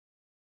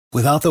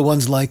Without the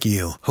ones like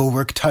you, who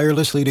work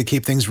tirelessly to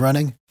keep things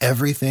running,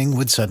 everything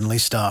would suddenly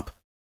stop.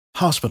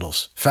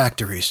 Hospitals,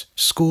 factories,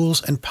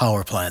 schools, and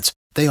power plants,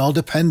 they all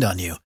depend on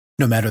you.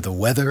 No matter the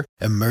weather,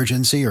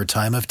 emergency, or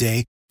time of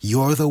day,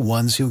 you're the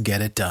ones who get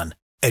it done.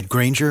 At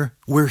Grainger,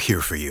 we're here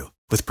for you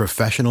with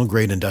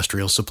professional-grade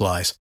industrial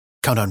supplies.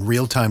 Count on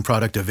real-time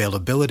product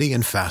availability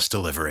and fast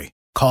delivery.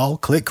 Call,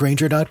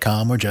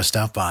 clickgrainger.com, or just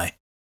stop by.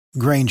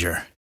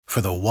 Grainger, for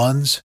the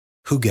ones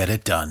who get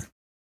it done.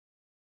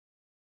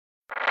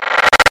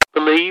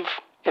 Believe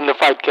in the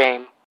fight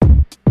game.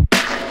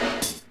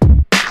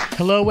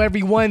 Hello,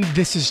 everyone.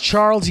 This is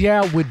Charles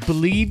Yao with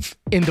Believe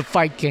in the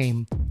Fight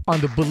Game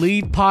on the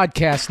Believe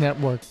Podcast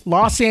Network,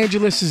 Los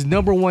Angeles'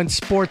 #1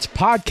 sports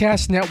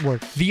podcast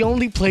network, the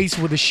only place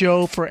with a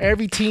show for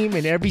every team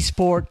in every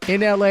sport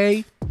in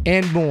LA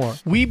and more.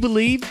 We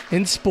believe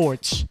in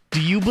sports. Do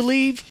you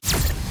believe?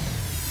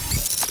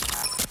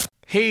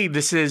 Hey,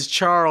 this is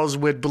Charles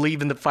with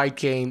Believe in the Fight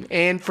Game,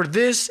 and for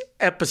this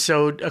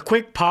episode, a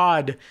quick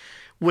pod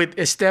with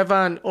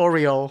Esteban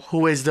Oriol,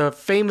 who is the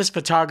famous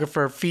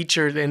photographer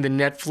featured in the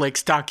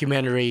Netflix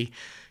documentary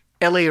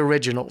LA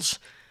Originals.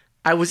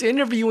 I was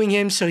interviewing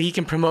him so he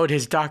can promote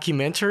his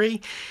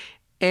documentary,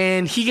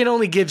 and he can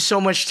only give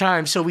so much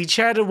time, so we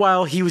chatted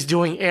while he was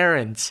doing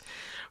errands.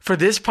 For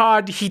this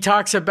pod, he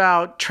talks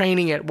about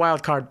training at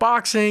Wildcard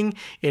Boxing,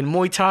 in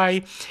Muay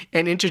Thai,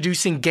 and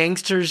introducing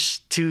gangsters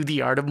to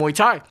the art of Muay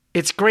Thai.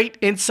 It's great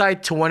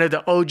insight to one of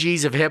the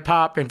OGs of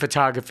hip-hop and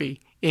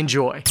photography.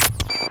 Enjoy.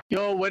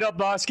 Yo, what up,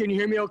 boss? Can you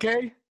hear me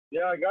okay?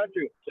 Yeah, I got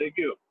you. Thank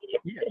you.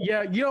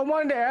 Yeah, I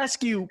wanted to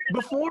ask you,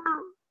 before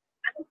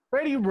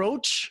Freddie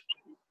Roach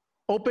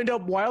opened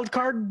up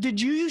Wildcard, did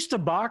you used to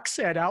box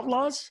at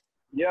Outlaws?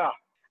 Yeah.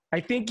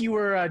 I think you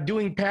were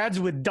doing pads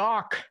with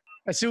Doc,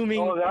 assuming.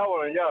 Oh, that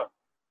one, yeah.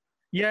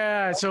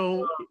 Yeah,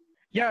 so,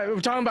 we're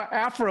talking about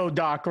Afro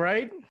Doc,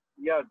 right?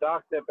 Yeah,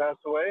 Doc that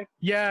passed away.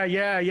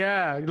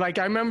 Yeah. Like,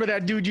 I remember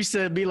that dude used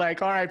to be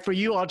like, all right, for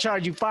you, I'll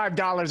charge you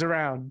 $5 a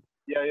round.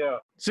 Yeah.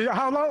 So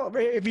how long,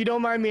 if you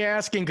don't mind me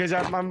asking, because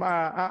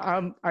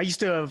I used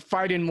to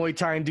fight in Muay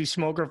Thai and do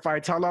smoker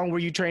fights. How long were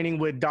you training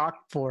with Doc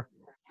for?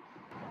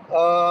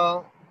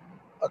 A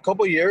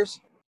couple years,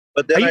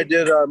 but then I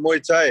did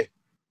Muay Thai.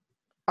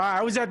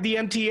 I was at the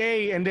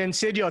MTA and then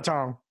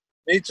Sidyotong.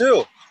 Me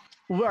too.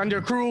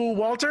 Under crew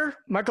Walter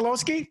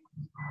Michalowski?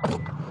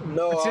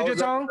 No,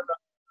 Sidyotong?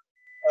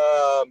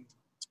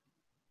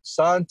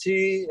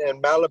 Santi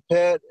and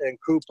Malapet and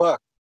Crew Puck.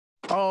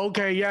 Oh,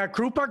 okay. Yeah,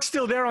 Crew Puck's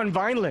still there on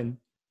Vineland,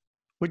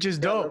 which is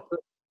dope.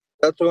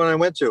 That's the one I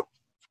went to.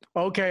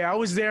 Okay, I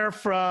was there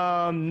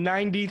from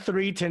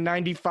 93 to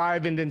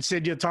 95 and then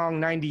Sidyotong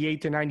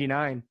 98 to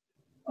 99.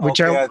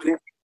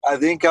 I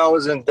think I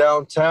was in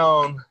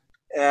downtown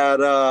at,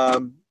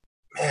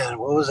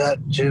 what was that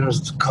gym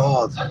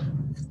called?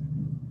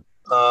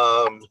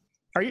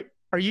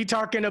 Are you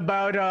talking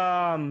about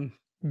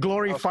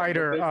Glory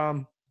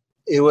Fighter?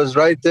 It was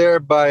right there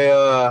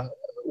by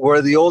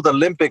where the old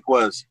Olympic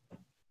was.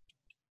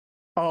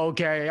 Oh,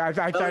 okay. I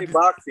thought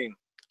boxing.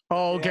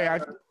 Oh, okay. Yeah,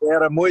 they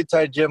had a Muay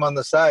Thai gym on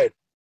the side.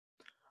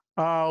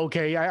 Oh,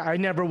 okay. I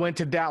never went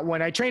to that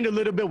one. I trained a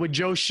little bit with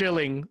Joe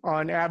Schilling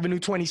on Avenue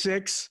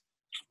 26.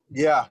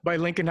 Yeah. By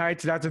Lincoln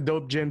Heights. That's a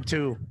dope gym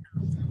too.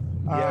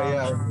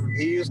 Yeah.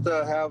 He used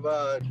to have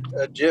a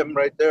gym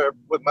right there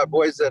with my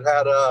boys that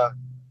had a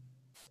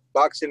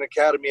Boxing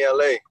Academy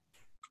LA.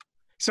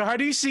 So how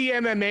do you see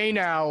MMA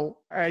now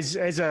as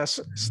a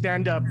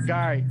stand-up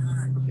guy?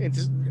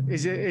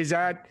 Is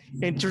that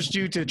interest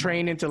you to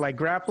train into like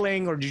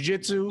grappling or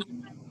jiu-jitsu?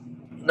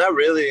 Not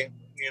really.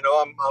 You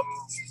know, I'm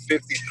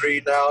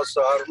 53 now,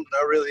 so I'm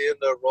not really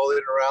into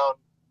rolling around,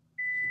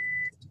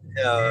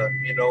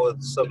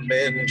 with some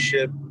men and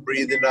shit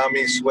breathing on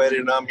me,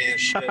 sweating on me and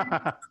shit.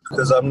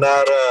 Because I'm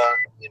not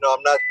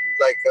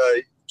like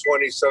a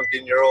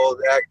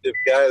 20-something-year-old active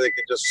guy that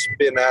can just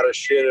spin out of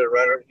shit and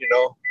run,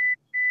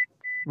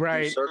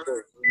 right,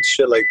 circles and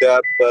shit like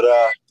that. But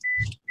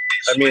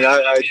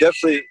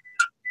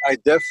I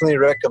definitely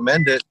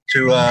recommend it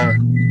to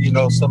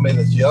somebody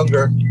that's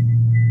younger.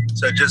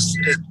 So it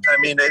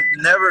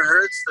never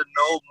hurts to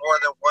know more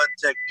than one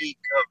technique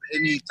of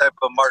any type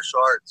of martial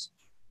arts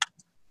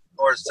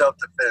or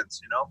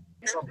self-defense.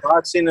 So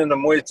boxing and the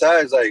Muay Thai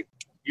is like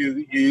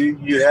you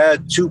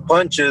had two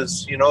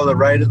punches, the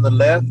right and the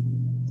left.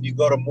 You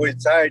go to Muay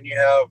Thai and you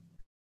have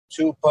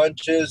two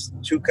punches,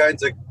 two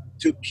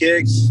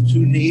kicks,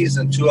 two knees,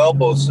 and two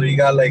elbows. So you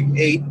got like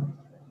 8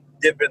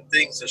 different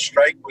things to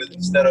strike with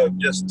instead of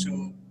just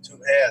two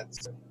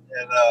hands. And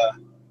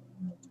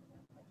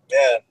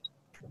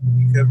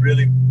you could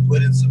really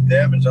put in some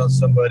damage on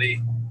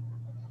somebody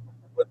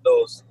with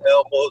those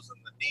elbows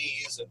and the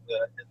knees and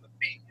the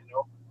feet.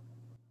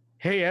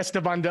 Hey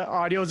Esteban, the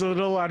audio's a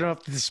little. I don't know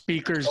if the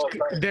speakers.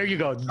 There you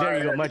go.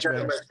 Much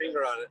better. My finger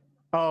on it.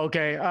 Oh,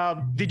 okay.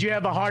 Did you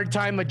have a hard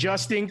time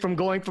adjusting from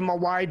going from a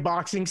wide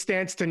boxing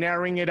stance to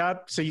narrowing it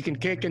up so you can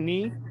kick a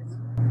knee?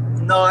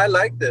 No, I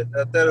liked it.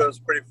 I thought it was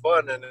pretty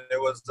fun, and it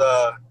was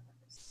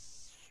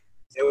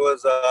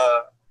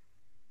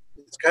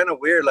it's kind of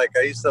weird. Like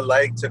I used to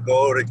like to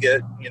go to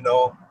get,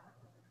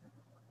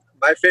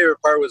 my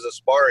favorite part was the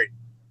sparring.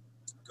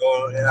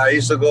 I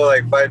used to go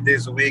like 5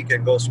 days a week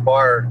and go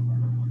spar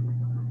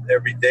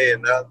every day,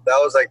 and that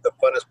was like the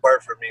funnest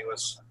part for me,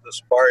 was the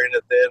sparring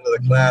at the end of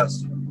the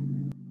class.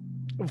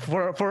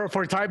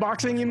 For Thai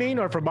boxing, you mean,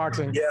 or for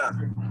boxing? Yeah,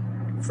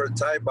 for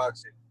Thai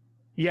boxing.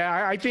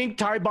 Yeah, I think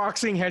Thai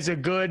boxing has a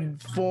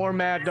good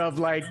format of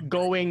like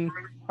going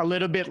a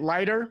little bit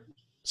lighter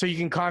so you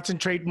can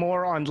concentrate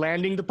more on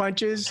landing the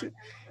punches.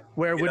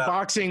 Where with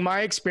boxing,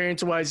 my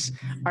experience was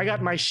I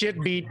got my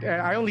shit beat.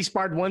 I only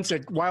sparred once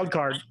at Wild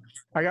Card.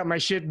 I got my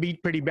shit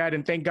beat pretty bad,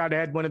 and thank God I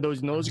had one of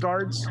those nose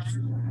guards.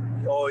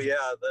 Oh, yeah,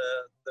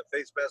 the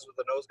face mask with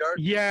the nose guard?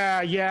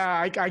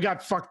 Yeah. I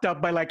got fucked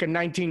up by like a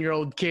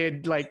 19-year-old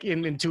kid like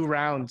in 2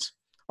 rounds.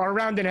 Or a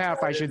round and a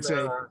half, I should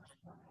say.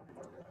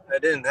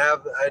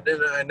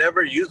 I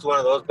never used one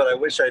of those, but I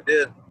wish I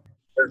did.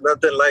 There's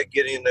nothing like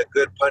getting a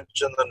good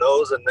punch in the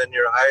nose and then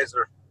your eyes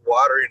are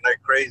watering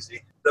like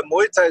crazy. The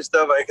Muay Thai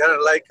stuff I kind of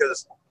like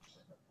because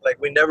like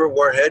we never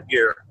wore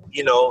headgear,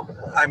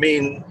 I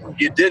mean,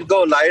 you did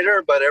go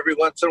lighter, but every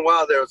once in a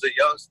while there was a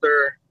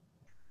youngster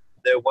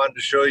that wanted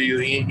to show you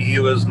he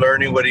was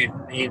learning what he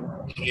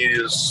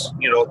was,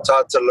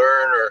 taught to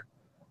learn, or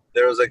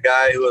there was a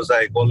guy who was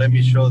like, well, let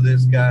me show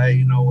this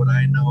guy, what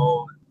I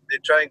know. They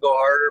try and go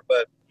harder,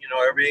 but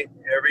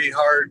every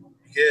hard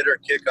hit or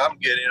kick I'm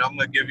getting, I'm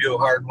going to give you a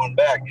hard one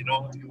back. If you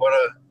want to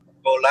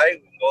go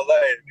light, go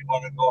light. If you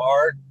want to go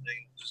hard, then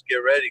just get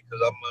ready,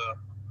 because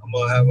I'm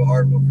going to have a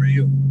hard one for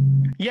you.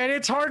 Yeah, and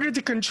it's harder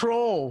to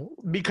control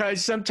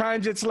because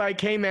sometimes it's like,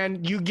 hey,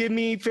 man, you give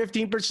me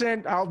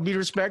 15%, I'll be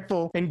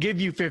respectful and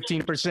give you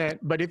 15%.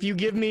 But if you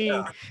give me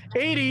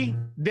 80,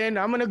 then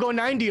I'm going to go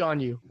 90 on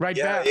you back.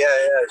 Yeah,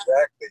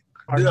 exactly.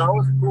 Dude, I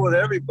was cool with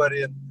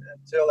everybody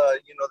until,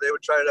 they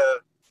would try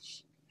to,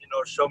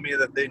 show me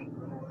that they,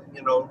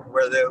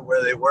 where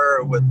they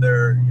were with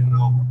their,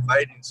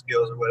 fighting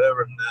skills or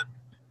whatever. And then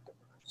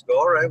just go,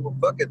 all right, well,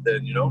 fuck it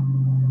then,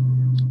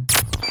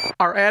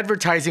 Our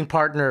advertising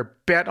partner,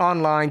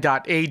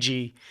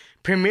 BetOnline.ag,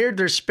 premiered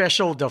their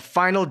special The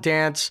Final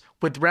Dance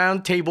with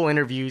roundtable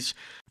interviews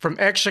from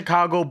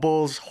ex-Chicago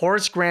Bulls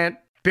Horace Grant,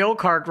 Bill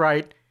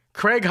Cartwright,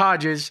 Craig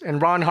Hodges, and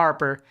Ron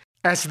Harper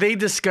as they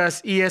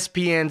discuss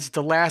ESPN's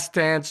The Last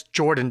Dance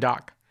Jordan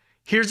doc.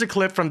 Here's a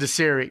clip from the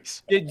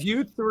series. Did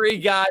you 3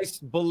 guys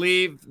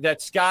believe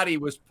that Scottie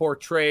was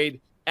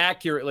portrayed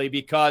accurately?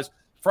 Because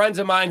friends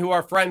of mine who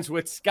are friends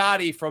with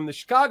Scottie from the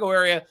Chicago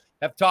area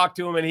have talked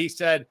to him, and he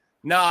said,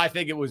 no, I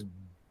think it was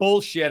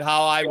bullshit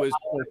how I was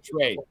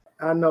portrayed.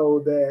 I know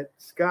that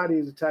Scottie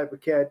is the type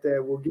of cat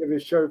that will give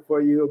his shirt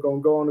for you,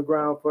 gonna go on the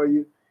ground for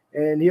you,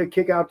 and he'll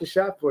kick out the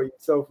shot for you.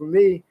 So for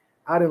me,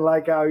 I didn't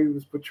like how he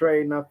was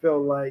portrayed, and I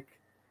felt like,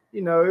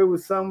 it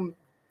was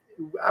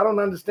I don't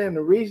understand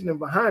the reasoning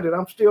behind it.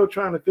 I'm still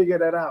trying to figure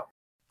that out.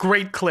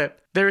 Great clip.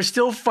 There is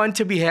still fun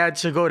to be had,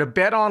 so go to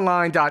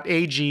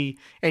betonline.ag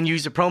and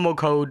use the promo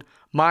code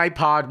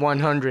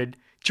MyPod100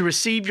 to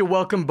receive your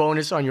welcome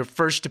bonus on your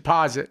first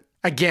deposit.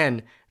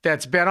 Again,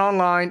 that's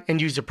BetOnline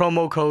and use the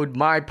promo code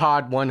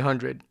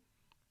MyPod100.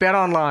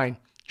 BetOnline,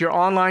 your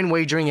online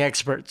wagering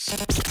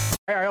experts.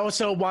 I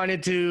also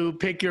wanted to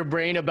pick your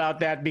brain about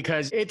that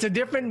because it's a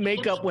different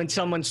makeup when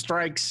someone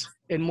strikes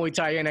in Muay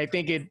Thai, and I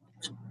think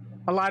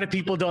a lot of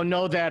people don't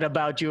know that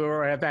about you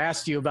or have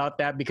asked you about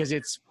that because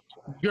it's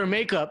your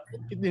makeup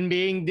in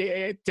being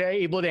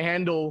able to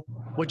handle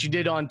what you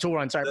did on tour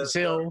on Cypress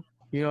Hill.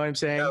 You know what I'm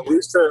saying? Yeah,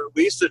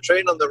 we used to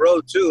train on the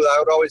road too. I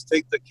would always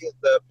take the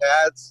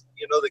pads,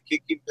 the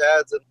kicking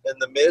pads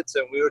and the mitts,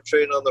 and we would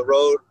train on the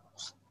road.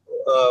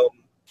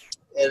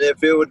 And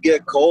if it would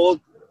get cold,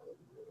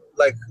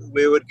 like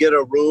we would get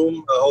a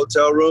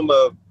hotel room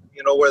of,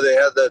 where they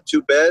had the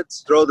 2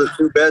 beds, throw the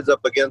 2 beds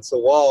up against the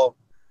wall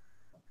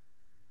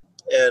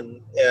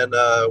and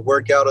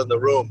work out in the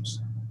rooms.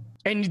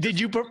 And did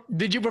you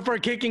prefer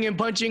kicking and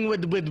punching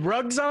with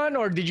rugs on,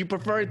 or did you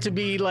prefer it to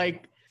be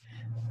like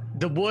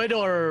the wood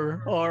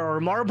or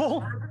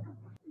marble?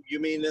 You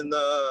mean on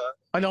the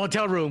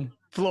hotel room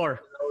floor? In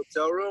the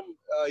hotel room,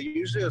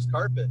 usually it's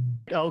carpet.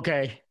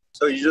 Okay.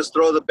 So you just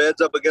throw the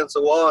beds up against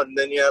the wall, and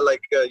then you have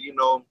like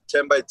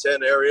 10 by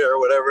 10 area or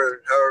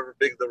whatever, however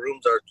big the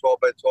rooms are, 12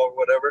 by 12,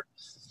 whatever.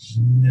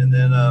 And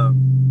then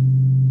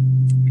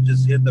we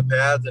just hit the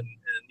pads and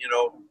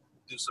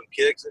do some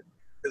kicks.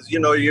 Because,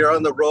 you're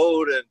on the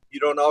road and you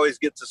don't always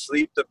get to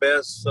sleep the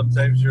best.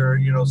 Sometimes you're,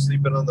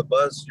 sleeping on the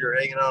bus. You're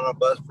hanging on a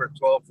bus for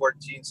 12,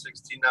 14,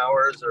 16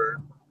 hours.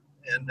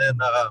 And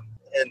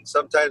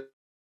sometimes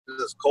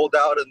it's cold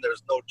out and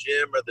there's no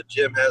gym, or the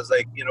gym has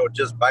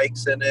just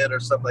bikes in it or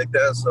something like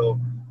that.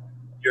 So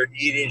you're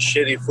eating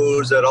shitty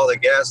foods at all the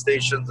gas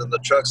stations and the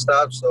truck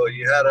stops. So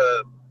you had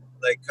to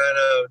kind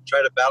of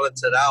try to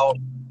balance it out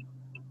and,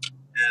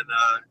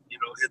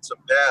 hit some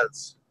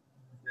pads.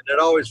 And it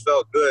always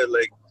felt good.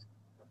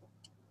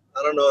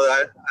 I don't know.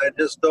 I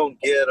just don't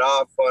get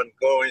off on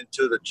going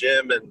to the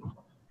gym and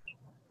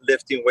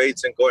lifting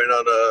weights and going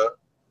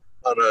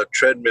on a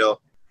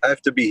treadmill. I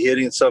have to be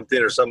hitting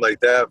something or something like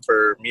that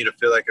for me to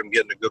feel like I'm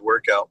getting a good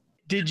workout.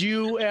 Did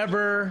you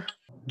ever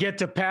get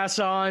to pass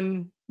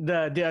on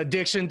the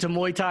addiction to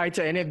Muay Thai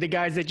to any of the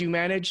guys that you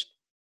managed?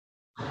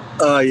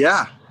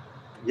 Yeah.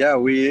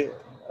 We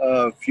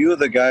a few of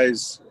the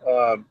guys.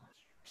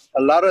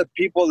 A lot of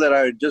people that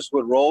I just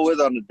would roll with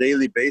on a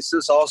daily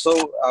basis. Also,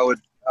 I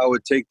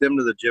would take them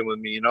to the gym with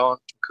me,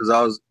 because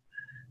I was,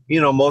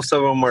 most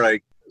of them were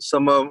like,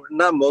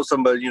 not most of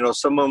them, but,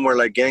 some of them were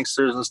like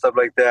gangsters and stuff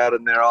like that.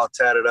 And they're all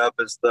tatted up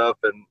and stuff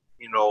and,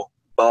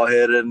 bald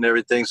headed and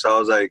everything. So I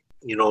was like,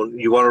 you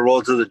want to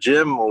roll to the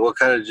gym? Or what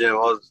kind of gym? I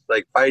was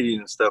like fighting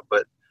and stuff,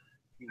 but,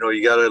 you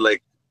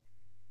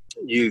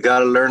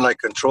gotta learn like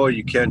control.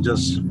 You can't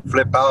just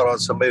flip out on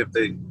somebody if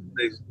they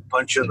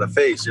punch you in the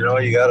face, you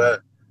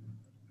gotta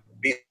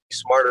be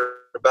smarter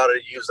about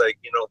it, use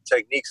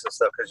techniques and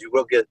stuff, because you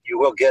will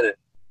get it.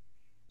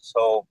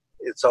 So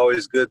it's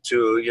always good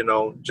to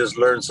just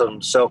learn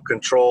some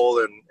self-control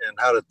and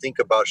how to think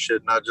about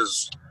shit, not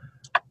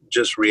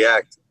just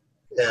react.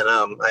 And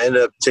I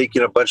ended up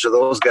taking a bunch of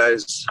those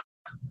guys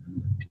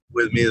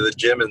with me to the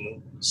gym,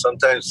 and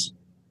sometimes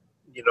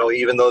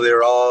even though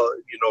they're all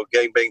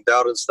gang banged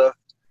out and stuff,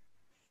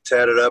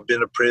 tatted up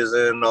in a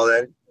prison, all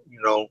that,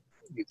 you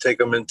take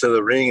them into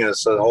the ring and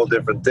it's a whole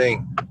different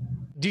thing.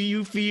 Do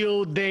you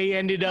feel they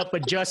ended up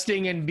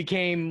adjusting and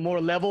became more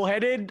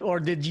level-headed, or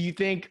did you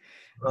think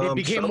they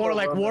became more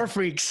like war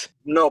freaks?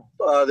 No,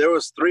 there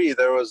was three.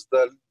 There was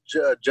the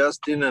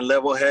adjusting and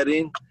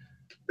level-heading.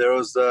 There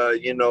was the,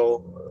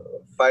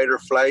 fight or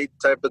flight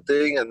type of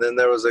thing. And then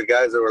there was the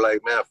guys that were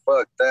like, man,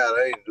 fuck that.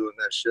 I ain't doing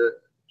that shit.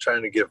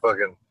 Trying to get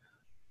fucking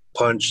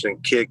punched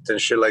and kicked and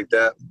shit like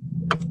that.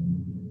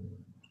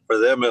 For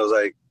them, it was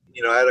like,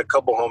 I had a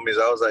couple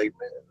homies. I was like,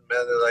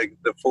 man, they're like,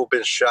 the fool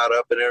been shot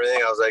up and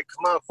everything. I was like,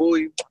 come on, fool,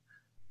 you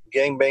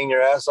gang bang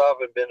your ass off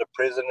and been to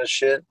prison and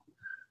shit.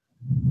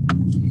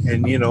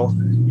 And,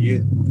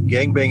 you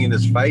gang banging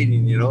is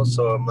fighting,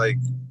 so I'm like,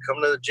 come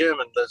to the gym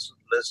and let's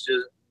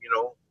just,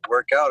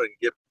 work out and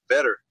get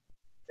better.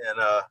 And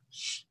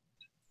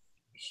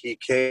he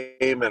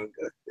came, and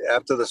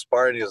after the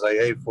sparring, he was like,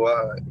 hey,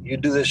 fool, you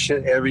do this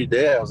shit every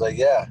day? I was like,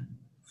 yeah,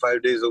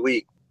 5 days a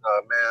week.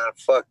 Man,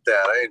 fuck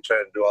that. I ain't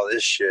trying to do all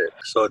this shit.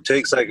 So it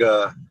takes like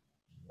a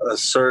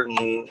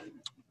certain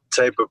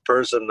type of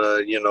person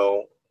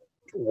to,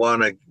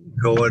 want to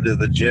go into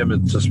the gym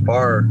and to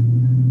spar,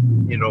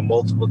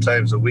 multiple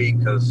times a week,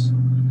 because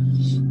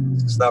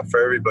it's not for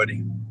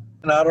everybody.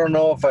 And I don't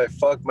know if I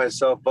fucked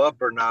myself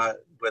up or not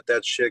with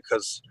that shit,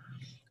 because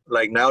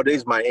like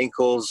nowadays my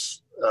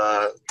ankles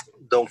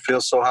don't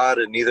feel so hot,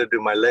 and neither do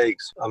my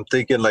legs. I'm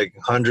thinking like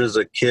hundreds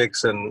of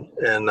kicks and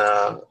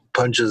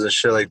punches and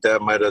shit like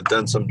that might have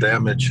done some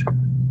damage.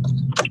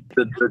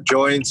 The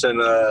joints and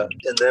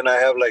then I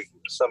have like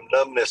some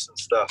numbness and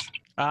stuff.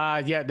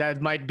 Yeah,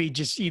 that might be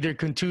just either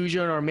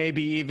contusion or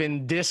maybe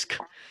even disc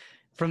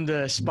from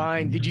the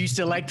spine. Did you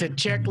still like to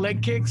check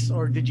leg kicks,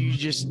 or did you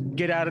just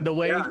get out of the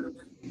way? Yeah.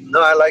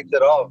 No, I liked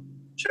it all.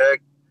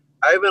 Check.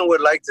 I even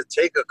would like to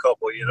take a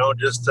couple,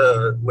 just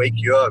to wake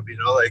you up,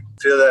 like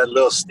feel that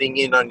little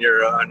stinging on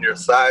your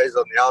thighs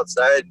on the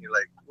outside, and you're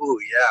like, ooh,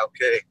 yeah,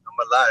 okay, I'm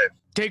alive.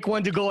 Take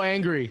one to go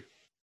angry.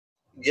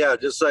 Yeah,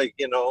 just like,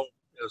 it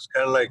was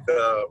kind of like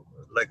a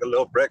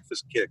little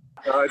breakfast kick.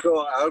 I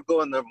would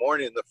go in the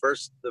morning, the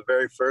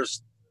very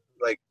first,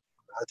 like,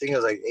 I think it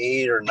was like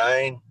 8 or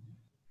 9,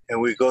 and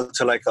we go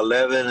to like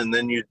 11, and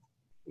then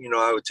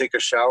I would take a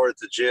shower at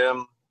the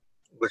gym,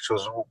 which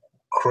was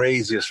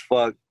crazy as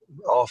fuck,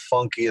 all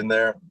funky in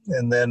there,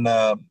 and then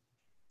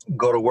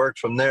go to work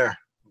from there.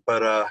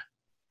 But it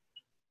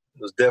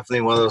was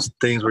definitely one of those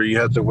things where you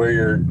have to wear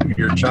your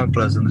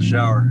chanclas in the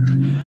shower.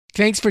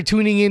 Thanks for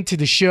tuning in to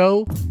the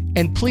show,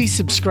 and please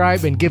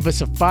subscribe and give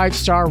us a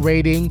 5-star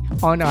rating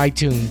on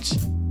iTunes.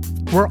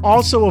 We're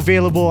also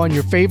available on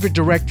your favorite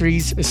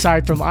directories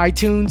aside from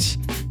iTunes,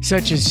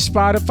 such as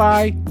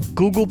Spotify,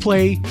 Google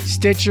Play,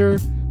 Stitcher,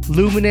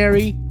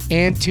 Luminary,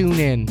 and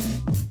TuneIn.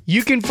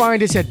 You can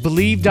find us at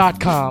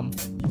Believe.com.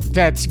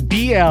 That's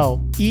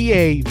BLEAVE.com.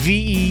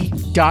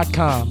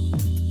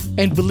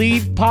 And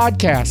Believe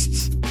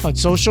Podcasts on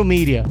social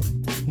media.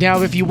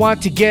 Now, if you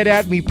want to get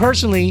at me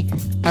personally,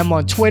 I'm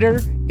on Twitter,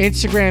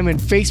 Instagram, and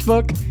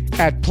Facebook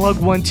at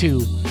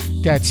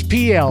Plug12. That's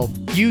PLUGONETWO.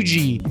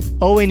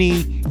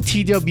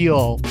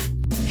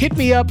 Hit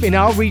me up and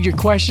I'll read your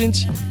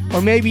questions,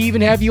 or maybe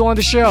even have you on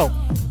the show.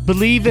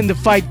 Believe in the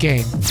fight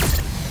game.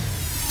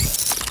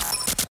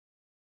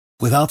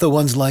 Without the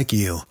ones like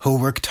you, who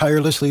work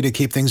tirelessly to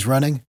keep things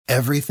running,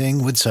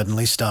 everything would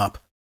suddenly stop.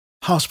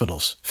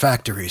 Hospitals,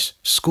 factories,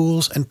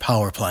 schools, and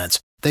power plants,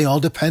 they all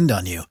depend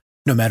on you.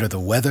 No matter the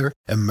weather,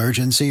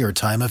 emergency, or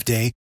time of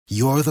day,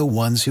 you're the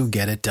ones who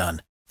get it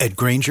done. At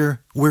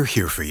Grainger, we're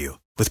here for you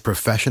with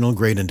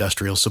professional-grade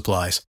industrial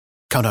supplies.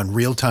 Count on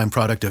real-time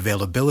product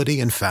availability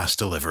and fast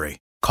delivery.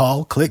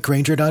 Call, click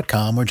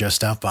Grainger.com, or just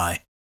stop by.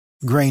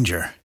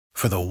 Grainger,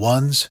 for the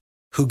ones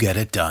who get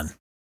it done.